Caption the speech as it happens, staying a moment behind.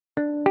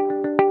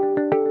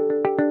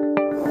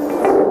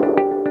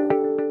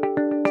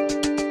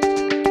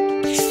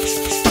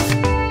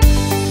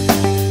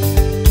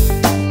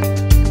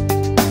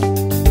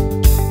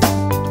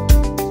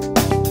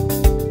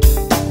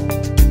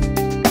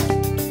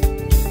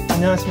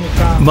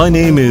My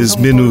name is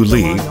Min-Woo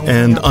Lee,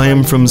 and I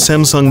am from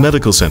Samsung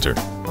Medical Center.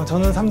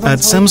 At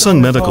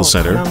Samsung Medical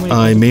Center,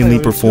 I mainly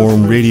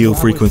perform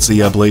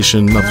radiofrequency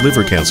ablation of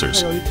liver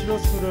cancers.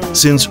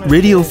 Since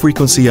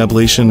radiofrequency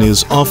ablation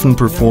is often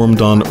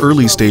performed on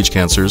early-stage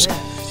cancers,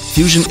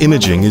 fusion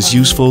imaging is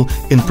useful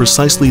in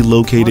precisely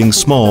locating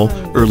small,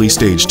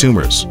 early-stage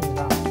tumors.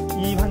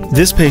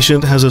 This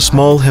patient has a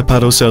small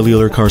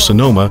hepatocellular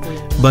carcinoma,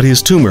 but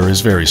his tumor is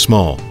very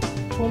small.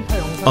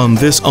 On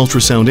this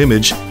ultrasound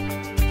image,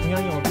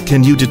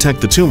 can you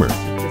detect the tumor?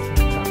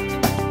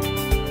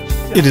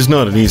 It is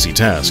not an easy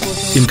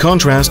task. In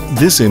contrast,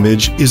 this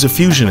image is a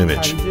fusion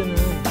image.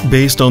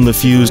 Based on the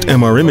fused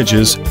MR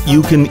images,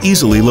 you can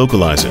easily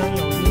localize it.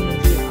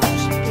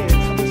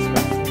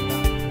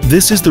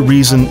 This is the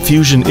reason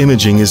fusion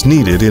imaging is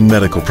needed in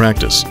medical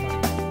practice.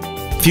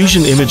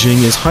 Fusion imaging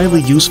is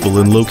highly useful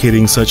in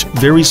locating such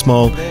very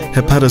small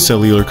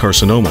hepatocellular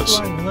carcinomas.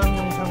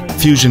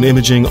 Fusion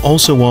imaging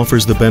also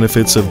offers the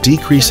benefits of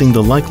decreasing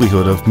the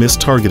likelihood of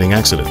mistargeting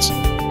accidents.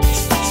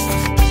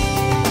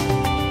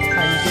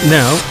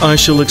 Now, I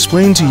shall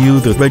explain to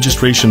you the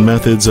registration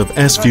methods of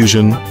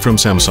S-Fusion from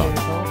Samsung.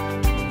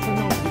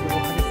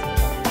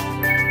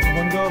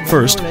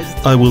 First,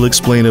 I will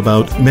explain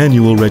about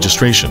manual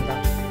registration.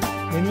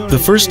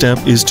 The first step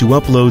is to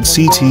upload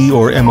CT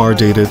or MR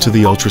data to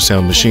the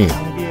ultrasound machine.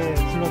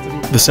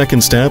 The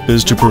second step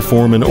is to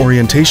perform an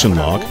orientation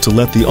lock to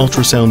let the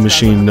ultrasound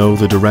machine know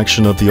the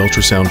direction of the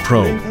ultrasound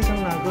probe.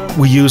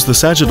 We use the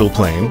sagittal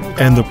plane,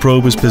 and the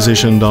probe is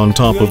positioned on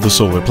top of the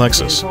solar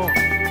plexus.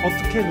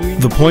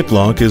 The point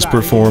lock is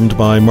performed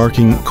by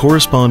marking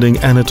corresponding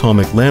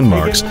anatomic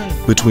landmarks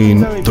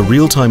between the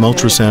real-time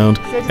ultrasound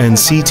and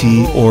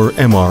CT or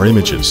MR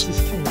images.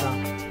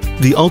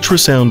 The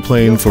ultrasound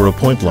plane for a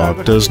point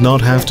lock does not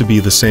have to be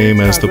the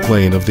same as the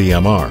plane of the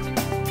MR.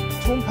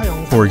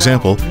 For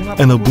example,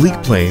 an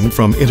oblique plane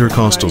from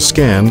intercostal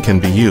scan can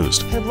be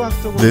used.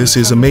 This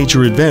is a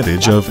major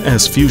advantage of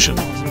S-Fusion.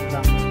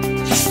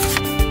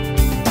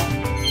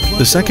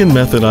 The second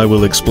method I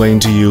will explain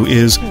to you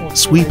is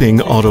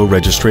sweeping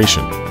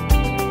auto-registration.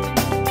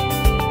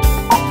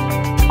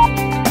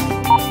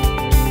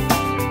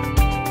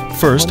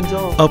 First,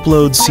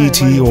 upload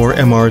CT or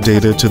MR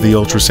data to the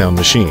ultrasound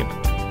machine.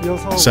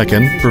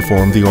 Second,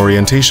 perform the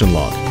orientation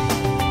lock.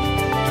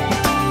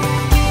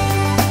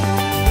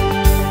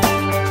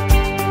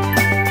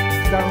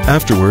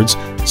 Afterwards,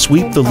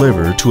 sweep the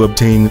liver to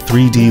obtain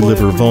 3D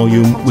liver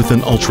volume with an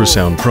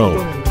ultrasound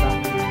probe.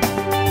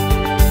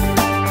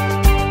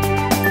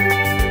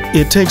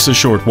 It takes a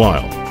short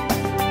while,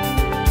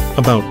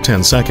 about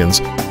 10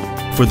 seconds,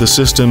 for the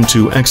system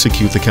to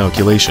execute the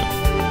calculation.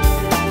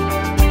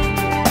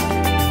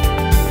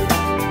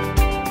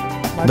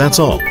 That's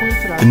all.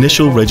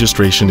 Initial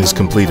registration is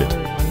completed.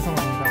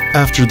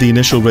 After the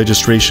initial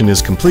registration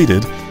is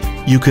completed,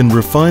 you can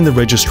refine the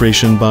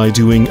registration by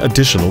doing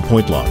additional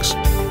point locks.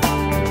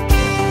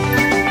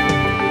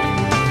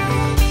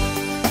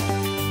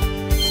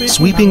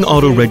 Sweeping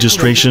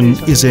auto-registration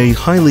is a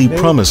highly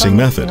promising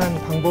method.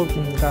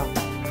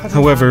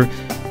 However,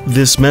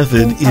 this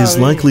method is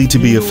likely to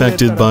be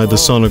affected by the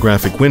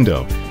sonographic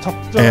window,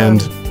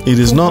 and it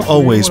is not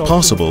always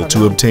possible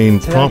to obtain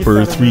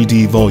proper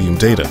 3D volume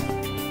data.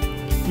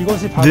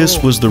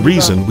 This was the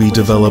reason we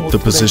developed the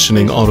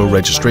positioning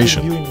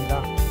auto-registration.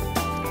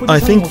 I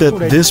think that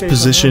this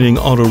positioning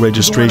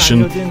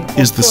auto-registration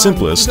is the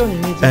simplest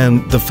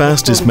and the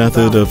fastest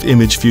method of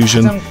image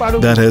fusion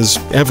that has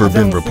ever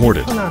been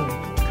reported.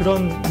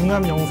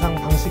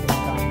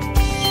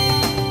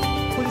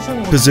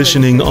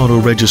 Positioning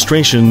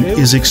auto-registration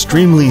is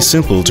extremely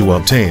simple to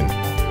obtain.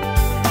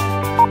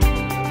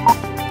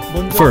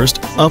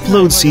 First,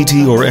 upload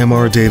CT or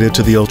MR data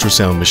to the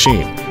ultrasound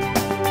machine.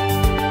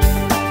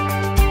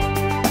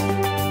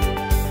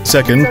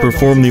 Second,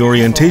 perform the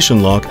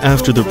orientation lock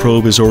after the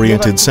probe is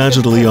oriented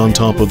sagittally on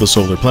top of the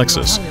solar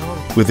plexus.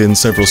 Within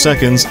several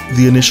seconds,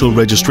 the initial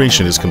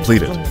registration is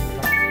completed.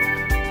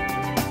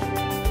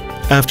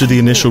 After the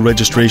initial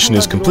registration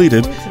is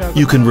completed,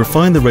 you can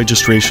refine the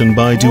registration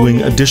by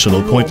doing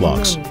additional point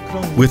locks.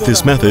 With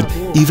this method,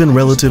 even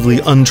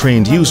relatively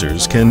untrained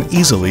users can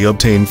easily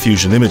obtain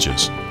fusion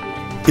images.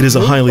 It is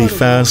a highly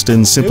fast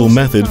and simple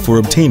method for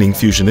obtaining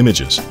fusion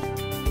images.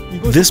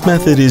 This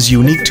method is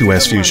unique to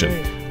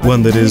S-Fusion,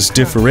 one that is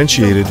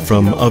differentiated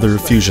from other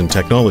fusion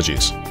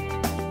technologies.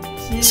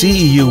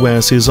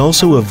 CEUS is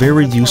also a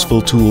very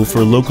useful tool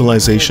for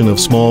localization of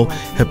small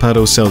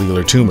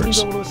hepatocellular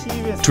tumors.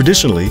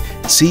 Traditionally,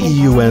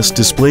 CEUS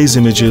displays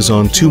images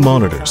on two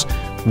monitors,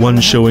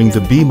 one showing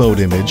the B-mode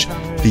image,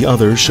 the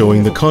other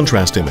showing the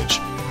contrast image.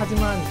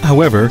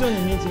 However,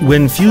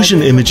 when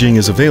fusion imaging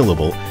is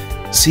available,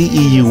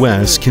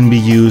 CEUS can be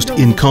used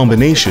in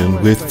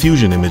combination with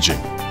fusion imaging.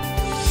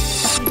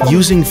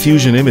 Using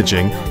fusion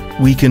imaging,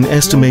 we can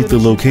estimate the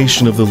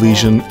location of the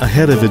lesion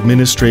ahead of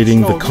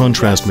administrating the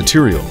contrast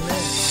material,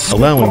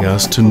 allowing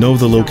us to know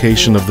the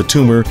location of the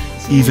tumor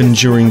even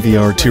during the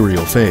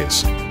arterial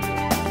phase.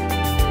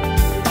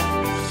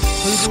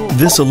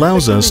 This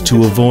allows us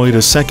to avoid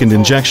a second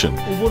injection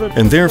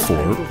and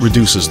therefore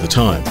reduces the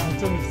time.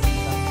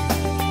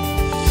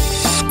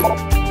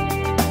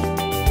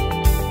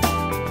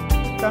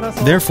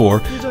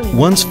 Therefore,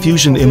 once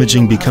fusion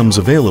imaging becomes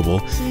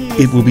available,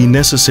 it will be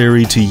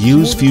necessary to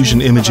use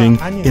fusion imaging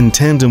in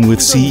tandem with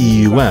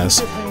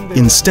CEUS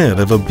instead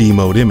of a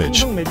B-mode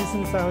image.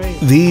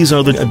 These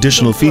are the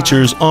additional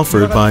features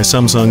offered by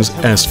Samsung's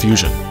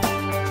S-Fusion.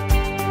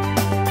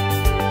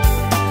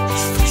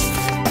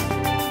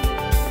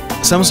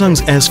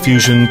 Samsung's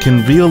S-Fusion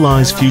can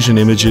realize fusion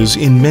images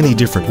in many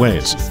different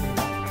ways.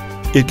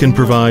 It can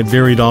provide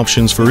varied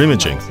options for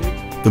imaging.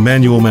 The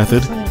manual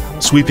method,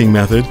 sweeping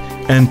method,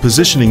 and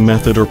positioning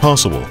method are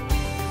possible.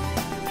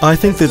 I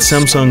think that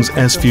Samsung's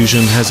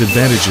S-Fusion has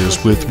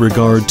advantages with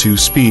regard to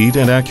speed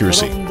and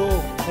accuracy.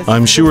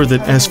 I'm sure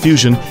that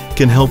S-Fusion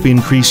can help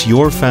increase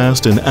your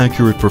fast and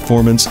accurate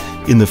performance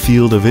in the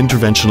field of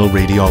interventional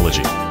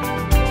radiology.